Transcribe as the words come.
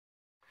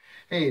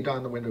Hey,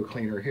 Don the window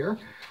cleaner here.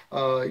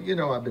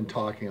 I've been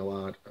talking a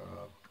lot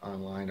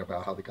online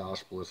about how the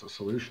gospel is a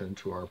solution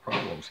to our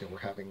problems. We're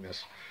having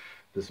this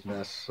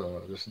mess,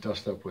 this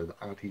dust up with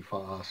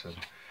antifas and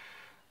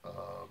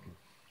um,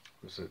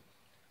 was it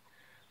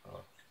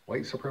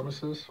white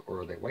supremacists or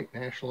are they white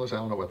nationalists? I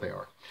don't know what they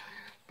are.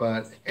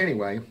 But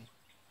anyway,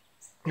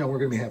 we're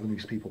going to be having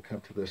these people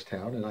come to this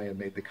town, and I had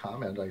made the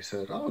comment. I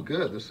said, "Oh,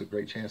 good, this is a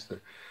great chance to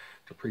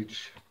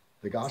preach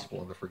the gospel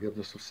and the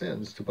forgiveness of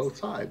sins to both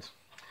sides."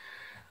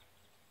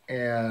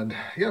 And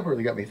it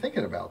really got me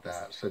thinking about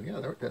that. I said, yeah,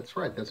 that's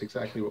right. That's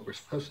exactly what we're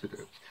supposed to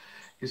do.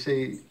 You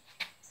see,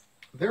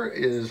 there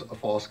is a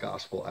false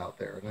gospel out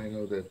there. And I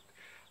know that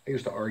I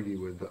used to argue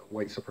with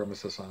white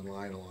supremacists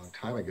online a long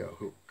time ago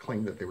who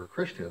claimed that they were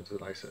Christians.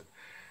 And I said,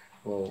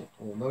 well,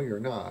 no, you're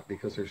not,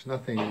 because there's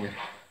nothing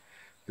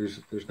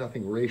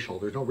racial.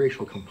 There's no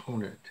racial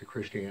component to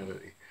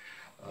Christianity.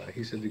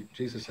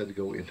 Jesus said to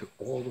go into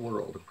all the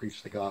world and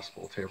preach the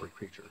gospel to every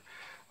creature.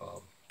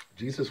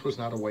 Jesus was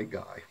not a white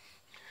guy.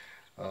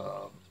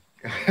 Um,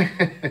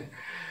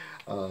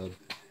 uh,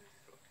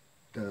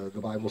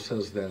 the Bible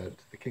says that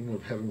the kingdom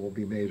of heaven will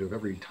be made of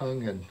every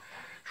tongue and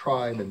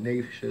tribe and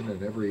nation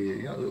and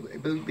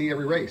it'll be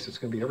every race. It's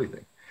going to be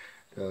everything.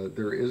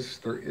 There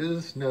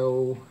is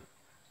no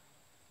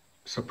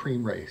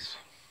supreme race.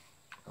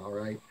 All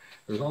right.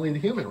 There's only the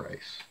human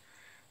race.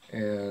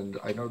 And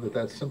I know that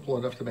that's simple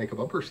enough to make a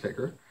bumper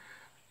sticker,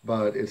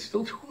 but it's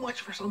still too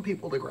much for some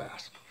people to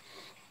grasp.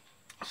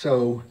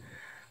 So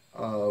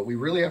we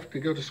really have to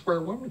go to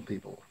square one with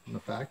people. And the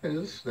fact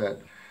is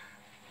that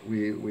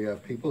we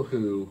have people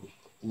who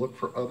look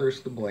for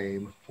others to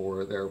blame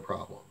for their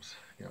problems.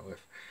 If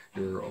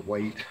you're a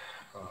white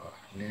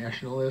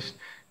nationalist,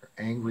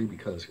 you're angry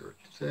because you're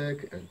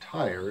sick and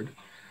tired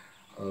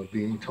of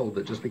being told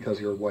that just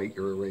because you're white,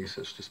 you're a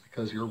racist. Just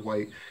because you're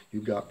white,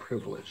 you've got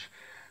privilege,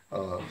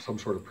 some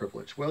sort of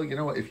privilege. Well, you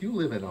know what? If you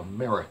live in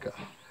America,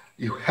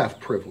 you have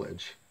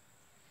privilege.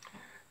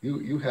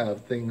 You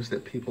have things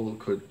that people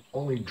could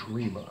only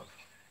dream of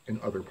in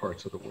other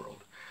parts of the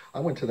world. I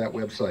went to that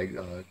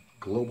website,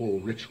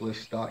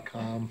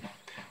 globalrichlist.com,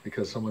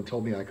 because someone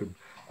told me I could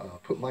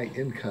put my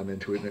income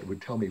into it and it would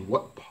tell me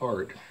what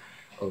part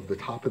of the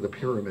top of the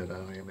pyramid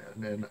I am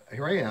in. And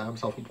here I am,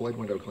 self-employed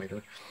window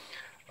cleaner.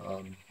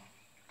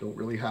 Don't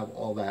really have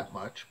all that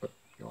much, but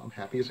I'm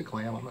happy as a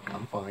clam.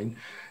 I'm fine.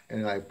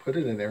 And I put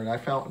it in there and I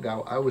found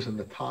out I was in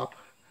the top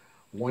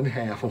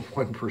 1/2 of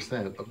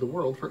 1% of the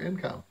world for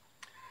income.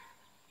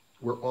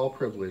 We're all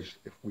privileged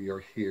if we are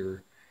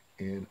here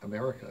in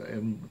America.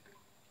 And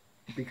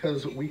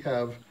because we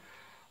have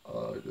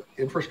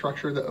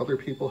infrastructure that other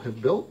people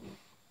have built,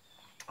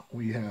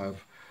 we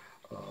have,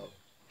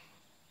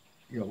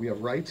 we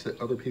have rights that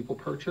other people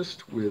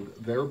purchased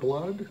with their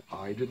blood.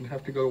 I didn't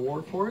have to go to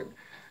war for it.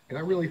 And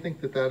I really think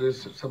that that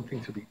is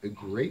something to be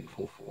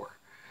grateful for.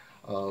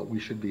 We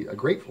should be a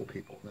grateful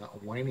people, not a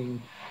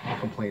whining,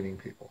 complaining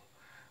people.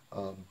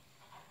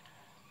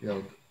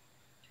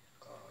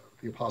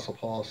 The Apostle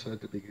Paul said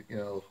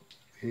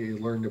he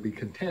learned to be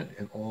content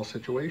in all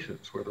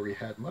situations, whether he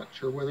had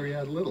much or whether he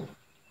had little.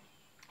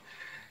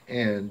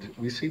 And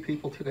we see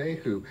people today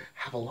who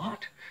have a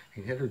lot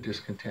and yet are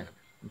discontent.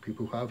 And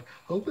people who have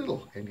a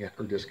little and yet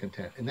are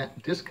discontent. And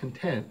that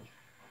discontent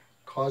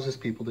causes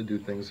people to do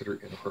things that are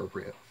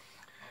inappropriate.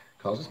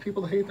 Causes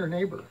people to hate their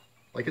neighbor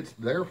like it's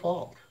their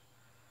fault.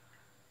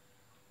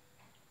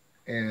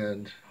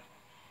 And,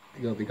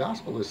 the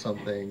gospel is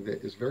something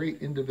that is very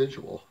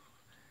individual.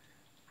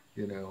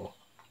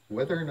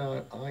 Whether or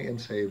not I am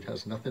saved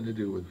has nothing to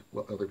do with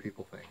what other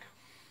people think.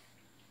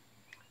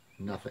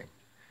 Nothing.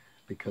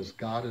 Because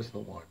God is the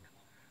one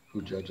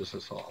who judges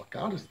us all.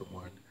 God is the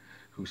one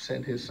who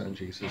sent his son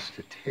Jesus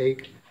to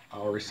take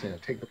our sin,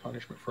 take the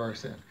punishment for our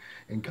sin.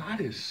 And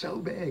God is so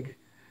big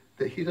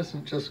that he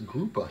doesn't just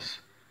group us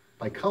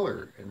by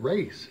color and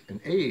race and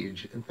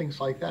age and things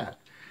like that.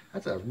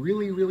 That's a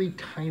really, really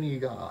tiny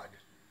God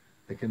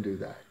that can do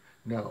that.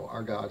 No,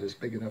 our God is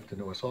big enough to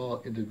know us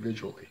all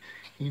individually.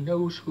 He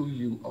knows who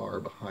you are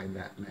behind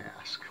that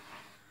mask.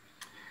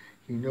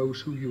 He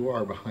knows who you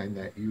are behind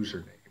that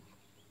username.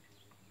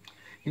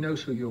 He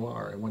knows who you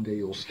are, and one day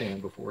you'll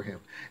stand before him.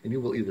 And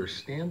you will either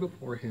stand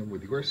before him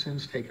with your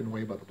sins taken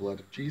away by the blood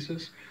of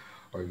Jesus,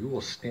 or you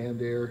will stand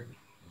there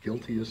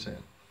guilty of sin.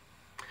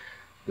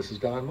 This is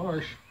Don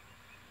Marsh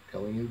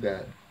telling you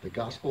that the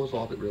gospel is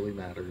all that really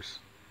matters.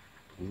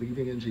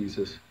 Believing in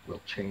Jesus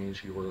will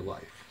change your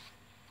life.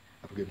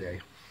 Have a good day.